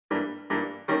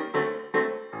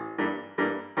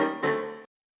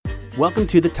Welcome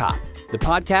to The Top, the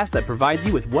podcast that provides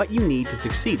you with what you need to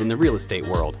succeed in the real estate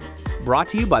world. Brought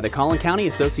to you by the Collin County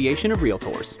Association of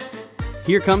Realtors.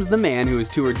 Here comes the man who has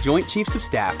toured Joint Chiefs of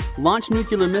Staff, launched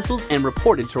nuclear missiles, and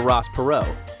reported to Ross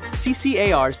Perot,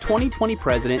 CCAR's 2020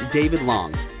 president, David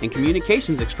Long, and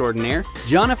communications extraordinaire,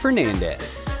 Jonna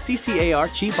Fernandez,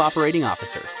 CCAR Chief Operating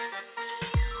Officer.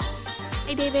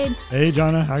 Hey, David. Hey,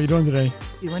 Jonna. How are you doing today?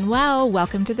 Doing well.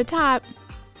 Welcome to The Top.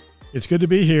 It's good to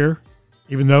be here,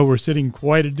 even though we're sitting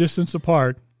quite a distance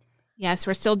apart. Yes,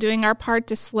 we're still doing our part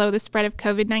to slow the spread of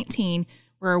COVID-19.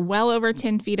 We're well over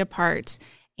 10 feet apart,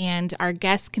 and our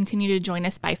guests continue to join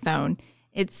us by phone.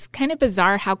 It's kind of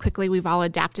bizarre how quickly we've all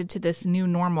adapted to this new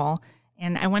normal,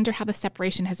 and I wonder how the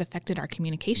separation has affected our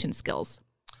communication skills.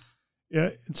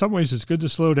 Yeah, in some ways, it's good to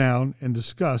slow down and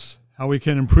discuss how we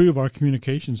can improve our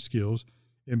communication skills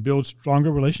and build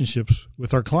stronger relationships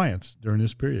with our clients during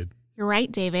this period. You're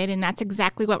right, David, and that's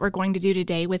exactly what we're going to do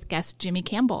today with guest Jimmy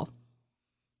Campbell.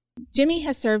 Jimmy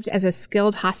has served as a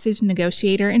skilled hostage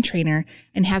negotiator and trainer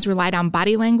and has relied on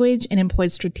body language and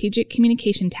employed strategic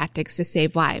communication tactics to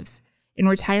save lives. In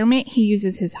retirement, he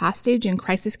uses his hostage and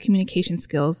crisis communication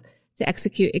skills to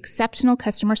execute exceptional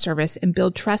customer service and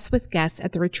build trust with guests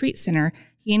at the retreat center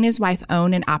he and his wife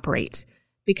own and operate.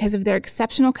 Because of their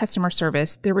exceptional customer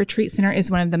service, the retreat center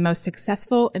is one of the most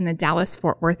successful in the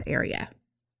Dallas-Fort Worth area.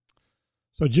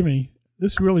 So, Jimmy,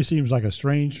 this really seems like a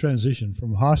strange transition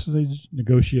from hostage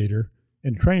negotiator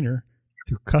and trainer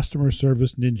to customer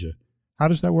service ninja. How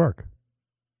does that work?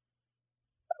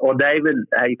 Well, David,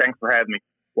 hey, thanks for having me.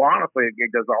 Well, honestly,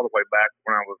 it goes all the way back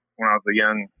when I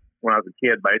was a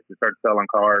kid. Basically, started selling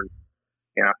cars,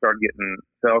 and I started getting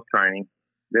sales training.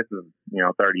 This is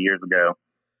 30 years ago,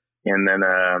 and then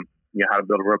how to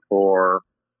build a rapport,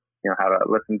 how to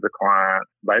listen to the client,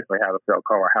 basically how to sell a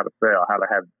car, how to sell, how to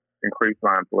increase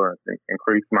my influence,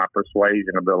 increase my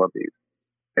persuasion abilities.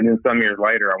 And then some years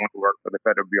later, I went to work for the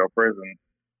Federal Bureau of Prisons,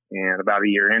 and about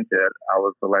a year into it, I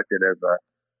was selected as a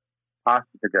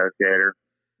hostage negotiator,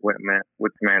 which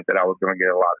meant that I was going to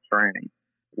get a lot of training.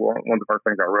 Well, one of the first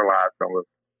things I realized I was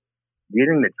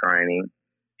getting the training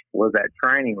was that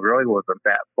training really wasn't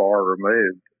that far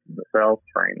removed from the sales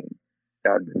training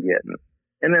that I'd been getting.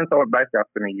 And then so basically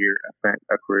I spent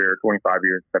a career, 25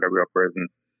 years at Federal Bureau of Prisons,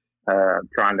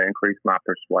 trying to increase my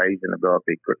persuasion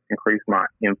ability, increase my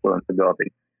influence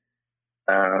ability.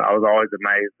 I was always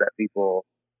amazed that people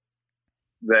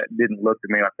that didn't look to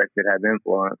me like they could have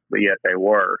influence, but yet they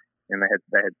were, and they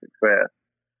had success.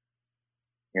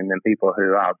 And then people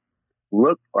who I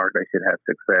looked like they should have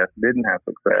success didn't have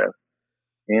success.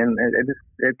 And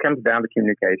it comes down to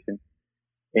communication.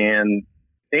 And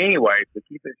anyway, to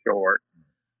keep it short,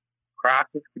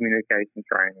 crisis communication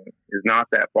training is not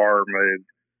that far removed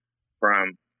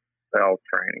from sales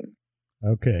training.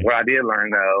 Okay. What I did learn,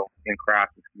 though, in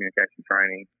crisis communication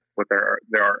training,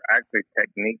 there are actually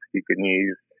techniques you can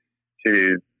use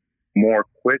to more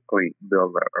quickly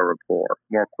build a rapport,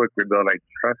 more quickly build a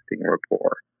trusting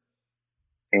rapport.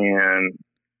 And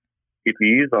if you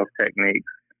use those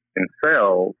techniques in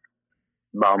sales,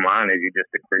 bottom line is you just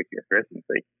increase your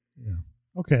efficiency.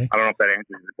 Yeah. Okay. I don't know if that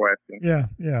answers your question.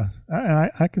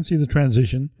 Yeah. I can see the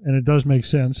transition, and it does make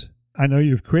sense. I know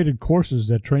you've created courses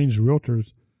that trains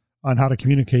realtors on how to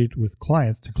communicate with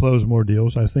clients to close more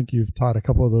deals. I think you've taught a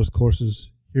couple of those courses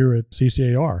here at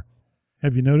CCAR.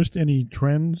 Have you noticed any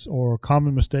trends or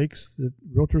common mistakes that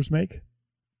realtors make?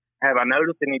 Have I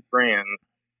noticed any trends?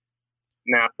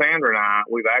 Now, Sandra and I,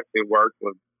 we've actually worked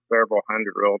with several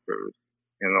hundred realtors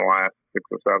in the last 6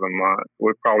 or 7 months.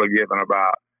 We've probably given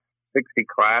about 60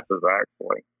 classes,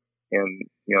 actually. And,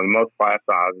 the most class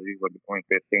sizes usually between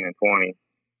 15 and 20.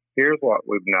 Here's what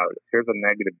we've noticed. Here's a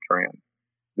negative trend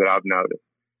that I've noticed.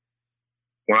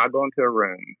 When I go into a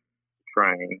room to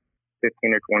train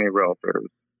 15 or 20 realtors,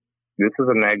 this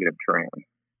is a negative trend.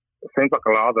 It seems like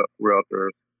a lot of the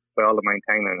realtors fail to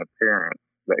maintain an appearance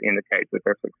that indicates that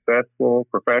they're successful,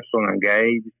 professional, and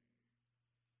engaged.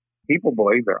 People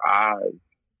believe their eyes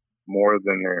more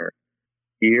than their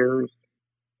ears.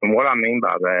 And what I mean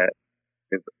by that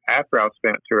is after I've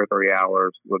spent 2 or 3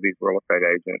 hours with these real estate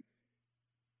agents,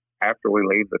 after we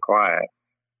leave the class,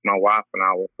 my wife and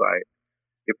I will say,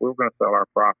 if we were going to sell our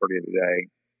property today,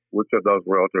 which of those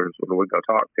realtors would we go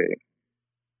talk to?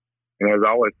 And there's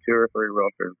always 2 or 3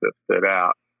 realtors that stood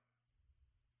out.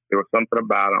 There was something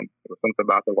about them. There was something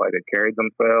about the way they carried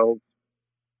themselves,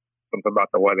 something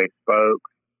about the way they spoke.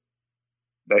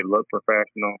 They looked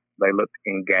professional. They looked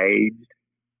engaged.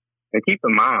 And keep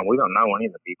in mind, we don't know any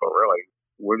of the people, really.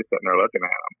 We're just sitting there looking at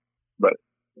them. But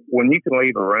when you can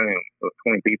leave a room with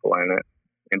 20 people in it,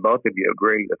 and both of you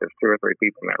agree that there's 2 or 3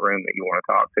 people in that room that you want to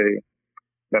talk to,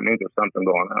 that means there's something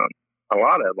going on. A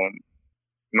lot of them,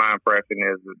 my impression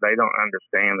is that they don't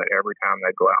understand that every time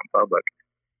they go out in public,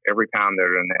 every time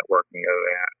they're at a networking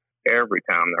event, every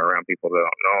time they're around people that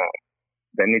don't know them,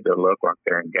 they need to look like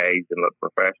they're engaged and look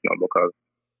professional, because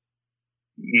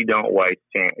you don't waste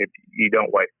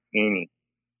any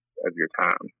of your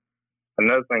time.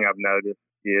 Another thing I've noticed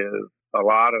is a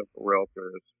lot of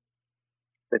realtors,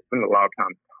 they spend a lot of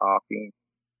time talking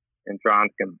and trying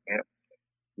to convince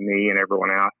me and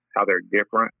everyone else how they're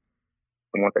different.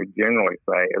 And what they generally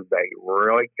say is they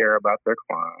really care about their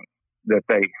clients, that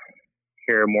they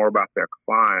care more about their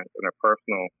clients and their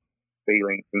personal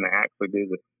feelings than they actually do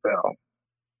to sell.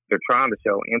 They're trying to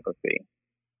show empathy.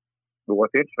 But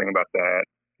what's interesting about that,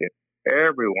 if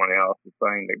everyone else is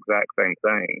saying the exact same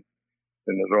thing,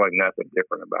 then there's really nothing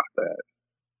different about that.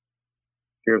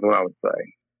 Here's what I would say.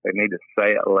 They need to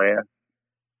say it less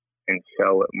and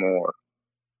show it more.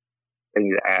 They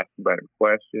need to ask better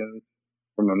questions.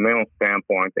 From a mental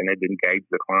standpoint, they need to engage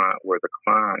the client where the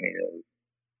client is,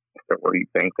 instead of where you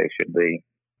think they should be.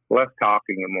 Less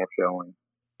talking and more showing.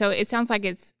 So it sounds like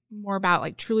it's more about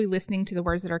like truly listening to the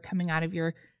words that are coming out of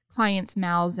your clients'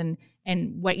 mouths and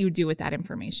what you do with that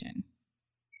information.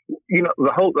 You know,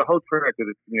 the whole trick of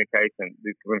these communication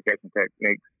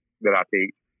techniques that I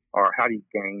teach are how do you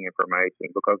gain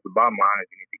information? Because the bottom line is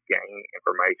you need to gain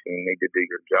information. You need to do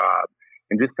your job.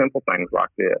 And just simple things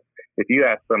like this. If you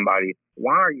ask somebody,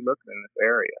 why are you looking in this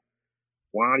area?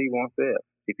 Why do you want this?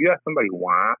 If you ask somebody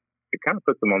why, it kind of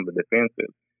puts them on the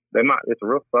defensive. It's a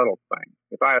real subtle thing.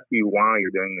 If I ask you why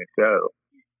you're doing this show,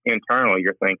 internally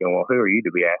you're thinking, well, who are you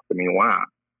to be asking me why?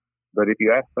 But if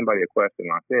you ask somebody a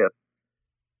question like this,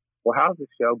 well, how's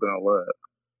this show going to look?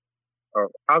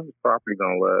 Or how's this property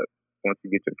going to look once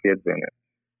you get your kids in it?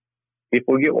 If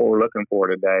we get what we're looking for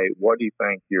today, what do you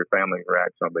think your family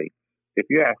reaction will be? If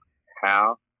you ask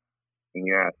how and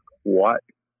you ask what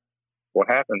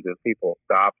happens is people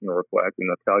stop and reflect, and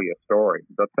they'll tell you a story.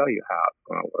 They'll tell you how it's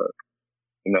going to look.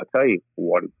 And they'll tell you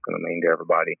what it's going to mean to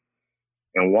everybody.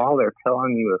 And while they're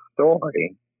telling you a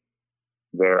story,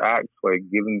 they're actually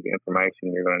giving you the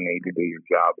information you're going to need to do your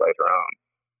job later on.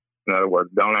 In other words,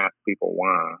 don't ask people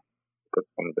why, put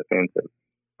them on the defensive.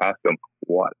 Ask them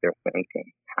what they're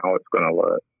thinking, how it's going to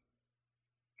look.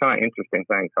 Kind of interesting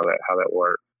things how that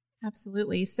works.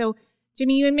 Absolutely. So,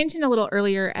 Jimmy, you had mentioned a little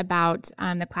earlier about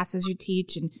the classes you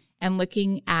teach and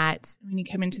looking at, when you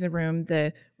come into the room,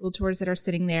 the realtors that are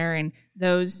sitting there and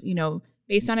those,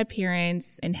 based on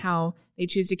appearance and how they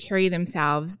choose to carry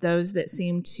themselves, those that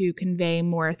seem to convey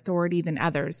more authority than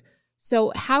others.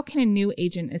 So how can a new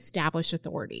agent establish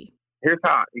authority? Here's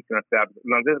how you can establish.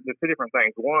 Now, there's two different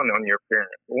things. One, on your appearance.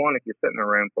 One, if you're sitting in a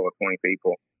room full of 20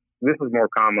 people, this is more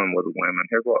common with women.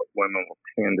 Here's what women will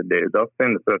tend to do. They'll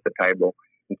tend to sit at the table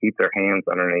and keep their hands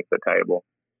underneath the table.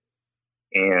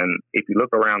 And if you look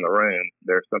around the room,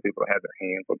 there's some people that have their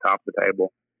hands on top of the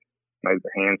table. Maybe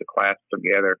their hands are clasped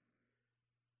together.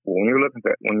 When you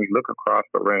look across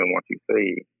the room, what you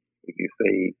see, if you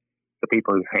see the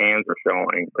people whose hands are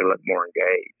showing, they look more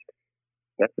engaged.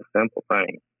 That's a simple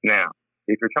thing. Now,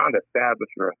 if you're trying to establish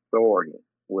your authority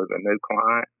with a new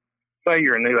client, say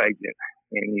you're a new agent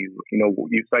and you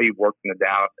say you've worked in the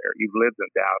Dallas area, you've lived in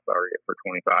the Dallas area for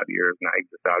 25 years, now you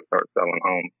decide to start selling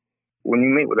homes. When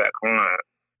you meet with that client,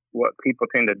 what people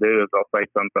tend to do is they'll say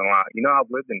something like,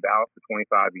 I've lived in Dallas for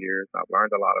 25 years, and I've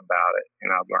learned a lot about it, and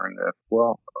I've learned this.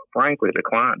 Well, frankly, the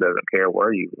client doesn't care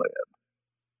where you live.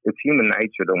 It's human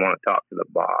nature to want to talk to the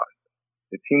boss.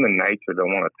 It's human nature to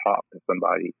want to talk to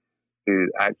somebody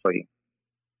who actually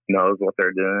knows what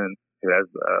they're doing, who has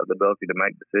the ability to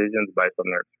make decisions based on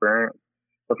their experience.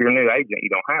 So if you're a new agent,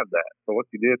 you don't have that. So what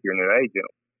you do if you're a new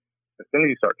agent, as soon as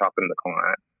you start talking to the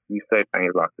client, you say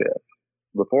things like this.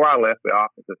 Before I left the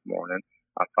office this morning,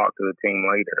 I talked to the team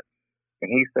leader,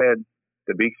 and he said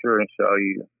to be sure and show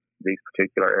you these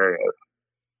particular areas.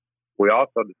 We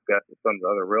also discussed with some of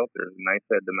the other realtors, and they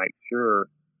said to make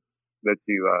sure that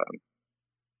you,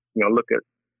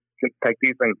 take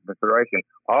these things into consideration.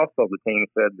 Also, the team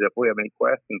said that if we have any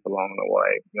questions along the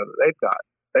way, they've got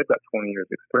 20 years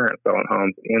experience selling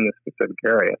homes in this specific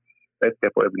area. They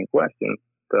said if we have any questions,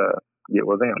 to get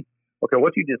with them. Okay,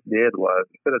 what you just did was,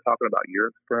 instead of talking about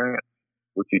your experience,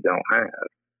 which you don't have,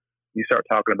 you start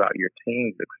talking about your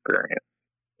team's experience.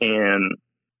 And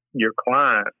your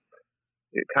clients,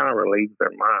 it kind of relieves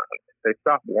their mind. They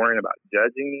stop worrying about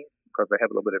judging you because they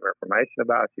have a little bit of information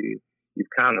about you.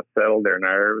 You've kind of settled their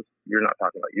nerves. You're not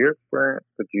talking about your experience,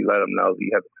 but you let them know that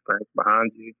you have experience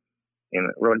behind you. And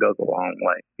it really goes a long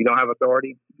way. If you don't have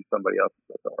authority, it's somebody else's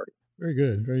authority. Very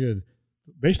good, very good.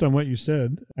 Based on what you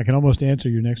said, I can almost answer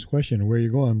your next question, where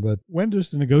you're going, but when does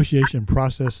the negotiation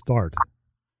process start?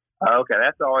 Okay,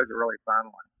 that's always a really fun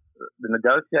one. The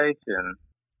negotiation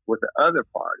with the other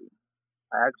party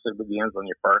actually begins on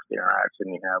your first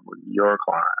interaction you have with your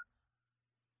client.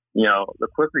 The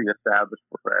quicker you establish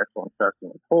professional and trusting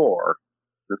rapport,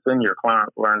 the sooner your client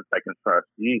learns they can trust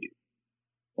you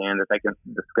and that they can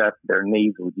discuss their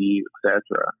needs with you, etc.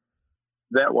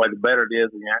 That way, the better it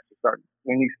is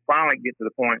when you finally get to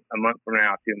the point a month from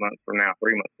now, 2 months from now,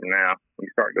 3 months from now, when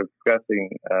you start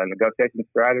discussing negotiation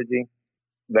strategy,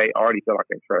 they already feel like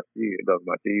they trust you. It does it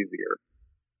much easier.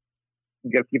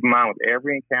 You got to keep in mind with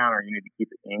every encounter, you need to keep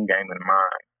the end game in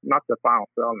mind. Not the final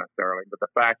sell necessarily, but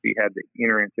the fact that you had to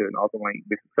enter into and ultimately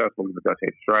be successful with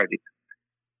negotiation strategy.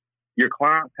 Your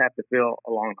clients have to feel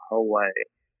along the whole way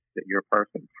that you're a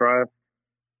person of trust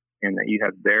and that you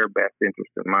have their best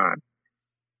interest in mind.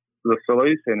 The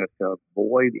solution is to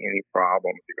avoid any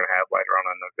problems you're going to have later on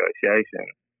in negotiation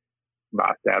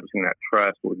by establishing that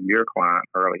trust with your client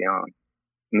early on.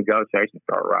 Negotiations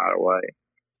start right away.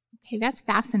 Okay, that's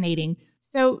fascinating.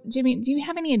 So, Jimmy, do you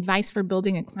have any advice for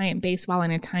building a client base while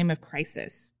in a time of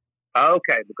crisis?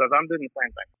 Okay, because I'm doing the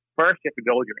same thing. First, you have to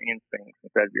go with your instincts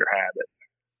instead of your habits.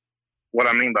 What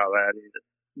I mean by that is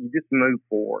you just move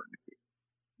forward.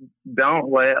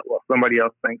 Don't let what somebody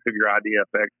else thinks of your idea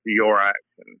affect your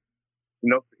actions.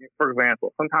 For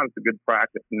example, sometimes it's a good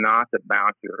practice not to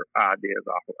bounce your ideas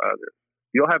off of others.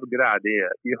 You'll have a good idea.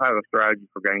 You'll have a strategy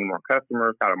for gaining more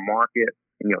customers, how to market,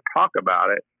 and you'll talk about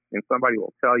it, and somebody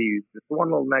will tell you just one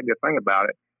little negative thing about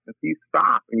it, and so you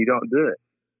stop and you don't do it.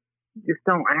 Just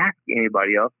don't ask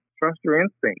anybody else. Trust your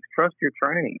instincts. Trust your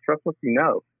training. Trust what you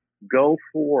know. Go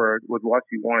forward with what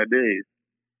you want to do.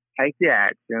 Take the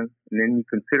action, and then you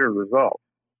consider the results.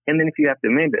 And then if you have to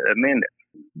amend it, amend it.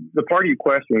 The part of your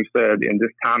question you said, in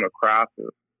this time of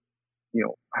crisis,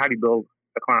 how do you build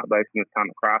a client base in this time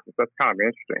of crisis? That's kind of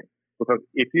interesting, because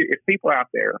if people out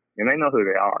there, and they know who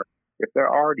they are, if they're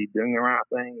already doing the right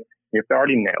thing, if they're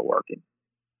already networking,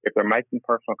 if they're making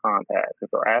personal contacts, if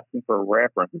they're asking for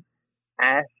references,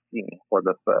 asking for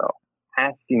the sell,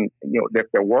 asking, if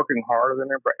they're working harder than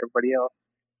everybody else,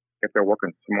 if they're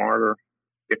working smarter,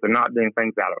 if they're not doing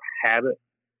things out of habit,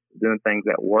 doing things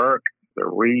at work, they're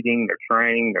reading, they're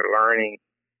training, they're learning,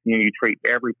 you treat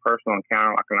every personal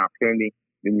encounter like an opportunity,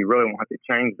 then you really won't have to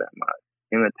change that much.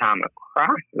 In the time of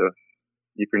crisis,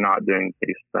 if you're not doing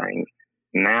these things,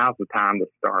 now's the time to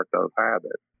start those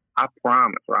habits. I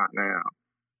promise right now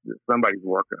that somebody's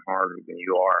working harder than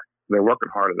you are. They're working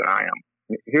harder than I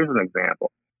am. Here's an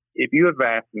example. If you had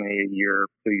asked me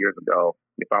 2 years ago,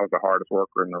 if I was the hardest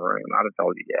worker in the room, I'd have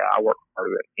told you, yeah, I work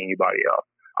harder than anybody else.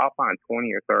 I'll find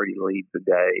 20 or 30 leads a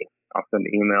day. I'll send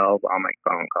emails. I'll make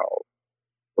phone calls.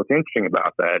 What's interesting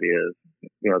about that is,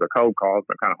 the cold calls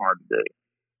are kind of hard to do.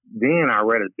 Then I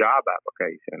read a job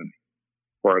application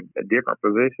for a different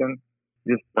position,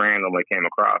 just randomly came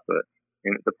across it.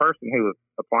 And the person who was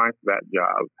applying for that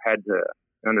job had to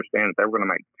understand that they were going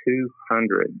to make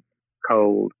 200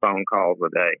 cold phone calls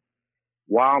a day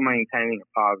while maintaining a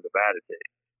positive attitude.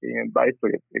 And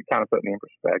basically, it kind of put me in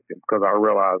perspective, because I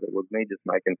realized it was me just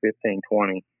making 15,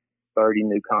 20, 30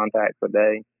 new contacts a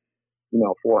day,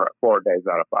 4 days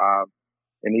out of 5.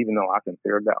 And even though I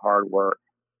considered that hard work,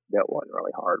 that wasn't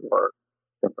really hard work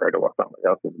compared to what somebody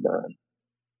else has done.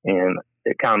 And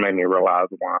it kind of made me realize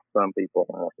why some people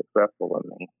are more successful than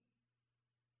me.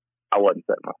 I wasn't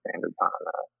setting my standards high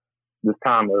enough. This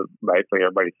time of basically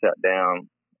everybody shut down,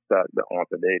 don't want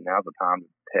to do. Now's the time to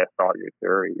test all your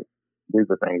theories. Do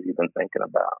the things you've been thinking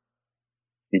about.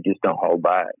 You just don't hold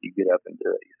back. You get up and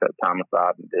do it. You set time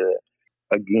aside and do it.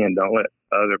 Again, don't let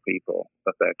other people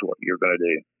affect what you're going to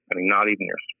do. I mean, not even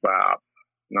your spouse,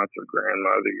 not your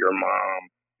grandmother, your mom,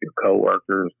 your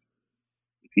coworkers.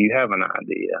 If you have an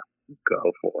idea,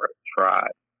 go for it. Try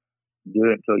it.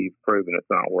 Do it until you've proven it's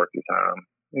not worth your time.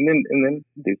 And then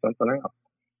do something else.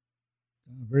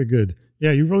 Very good.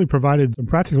 Yeah, you really provided some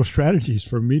practical strategies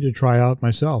for me to try out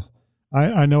myself.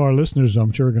 I know our listeners,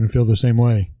 I'm sure, are going to feel the same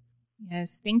way.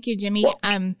 Yes. Thank you, Jimmy.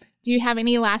 Do you have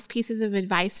any last pieces of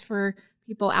advice for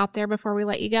people out there before we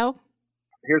let you go?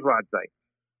 Here's what I'd say.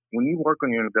 When you work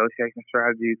on your negotiation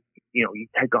strategies, you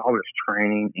take all this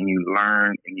training and you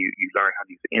learn, and you learn how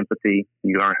to use empathy.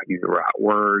 You learn how to use the right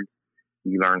words.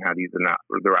 You learn how to use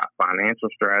the right financial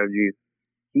strategies.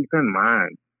 Keep in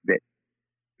mind that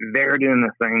they're doing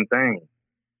the same thing.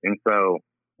 And so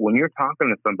when you're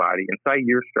talking to somebody, and say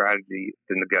your strategy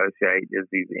to negotiate is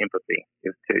to use empathy,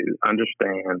 is to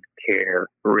understand, care,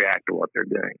 react to what they're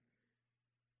doing.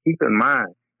 Keep in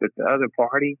mind that the other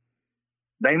party,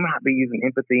 they might be using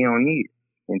empathy on you.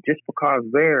 And just because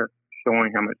they're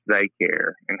showing how much they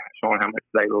care and showing how much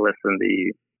they listen to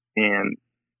you and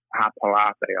how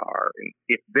polite they are. And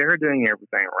if they're doing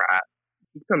everything right,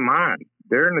 keep in mind,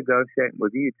 they're negotiating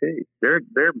with you too.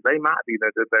 They might be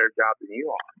doing a better job than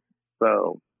you are.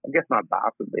 So I guess my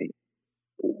advice would be,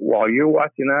 while you're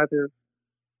watching others,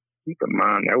 keep in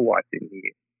mind they're watching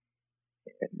you.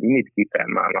 And you need to keep that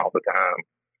in mind all the time.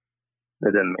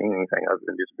 That doesn't mean anything other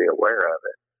than just be aware of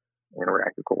it and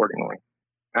react accordingly.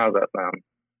 How's that sound?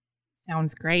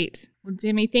 Sounds great. Well,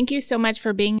 Jimmy, thank you so much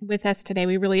for being with us today.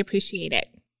 We really appreciate it.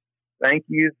 Thank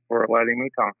you for letting me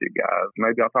talk to you guys.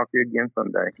 Maybe I'll talk to you again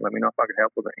someday. Let me know if I can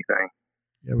help with anything.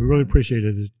 Yeah, we really appreciate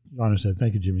it, as Donna said.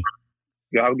 Thank you, Jimmy.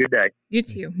 You have a good day. You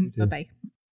too. Bye-bye.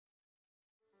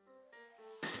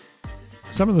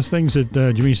 Some of the things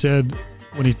that Jimmy said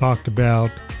when he talked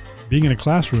about being in a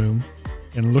classroom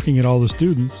and looking at all the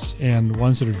students and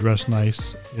ones that are dressed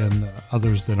nice and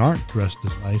others that aren't dressed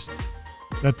as nice,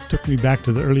 that took me back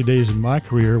to the early days in my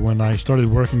career when I started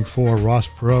working for Ross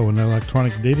Perot, an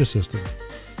electronic data system.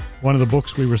 One of the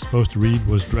books we were supposed to read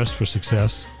was Dress for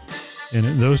Success. And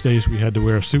in those days, we had to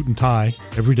wear a suit and tie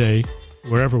every day,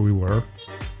 wherever we were.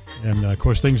 And of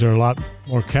course, things are a lot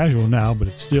more casual now, but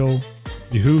it still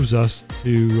behooves us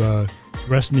to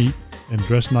dress neat and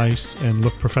dress nice and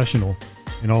look professional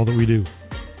in all that we do.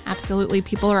 Absolutely.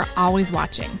 People are always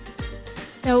watching.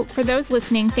 So for those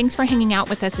listening, thanks for hanging out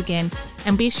with us again.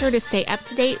 And be sure to stay up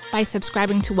to date by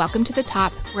subscribing to Welcome to the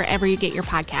Top wherever you get your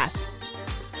podcasts.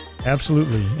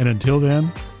 Absolutely. And until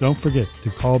then, don't forget to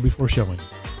call before showing.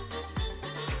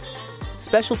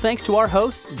 Special thanks to our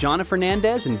hosts, Jonna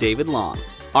Fernandez and David Long.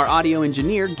 Our audio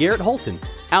engineer, Garrett Holton.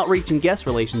 Outreach and Guest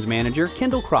Relations Manager,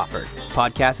 Kendall Crawford.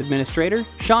 Podcast Administrator,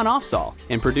 Sean Offsall.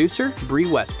 And Producer, Bree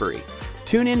Westbury.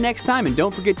 Tune in next time and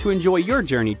don't forget to enjoy your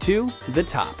journey to the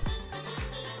top.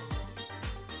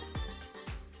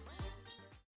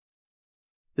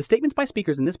 The statements by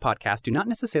speakers in this podcast do not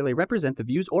necessarily represent the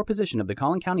views or position of the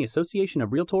Collin County Association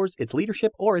of Realtors, its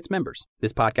leadership, or its members.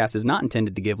 This podcast is not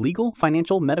intended to give legal,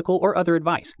 financial, medical, or other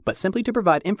advice, but simply to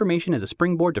provide information as a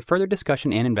springboard to further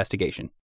discussion and investigation.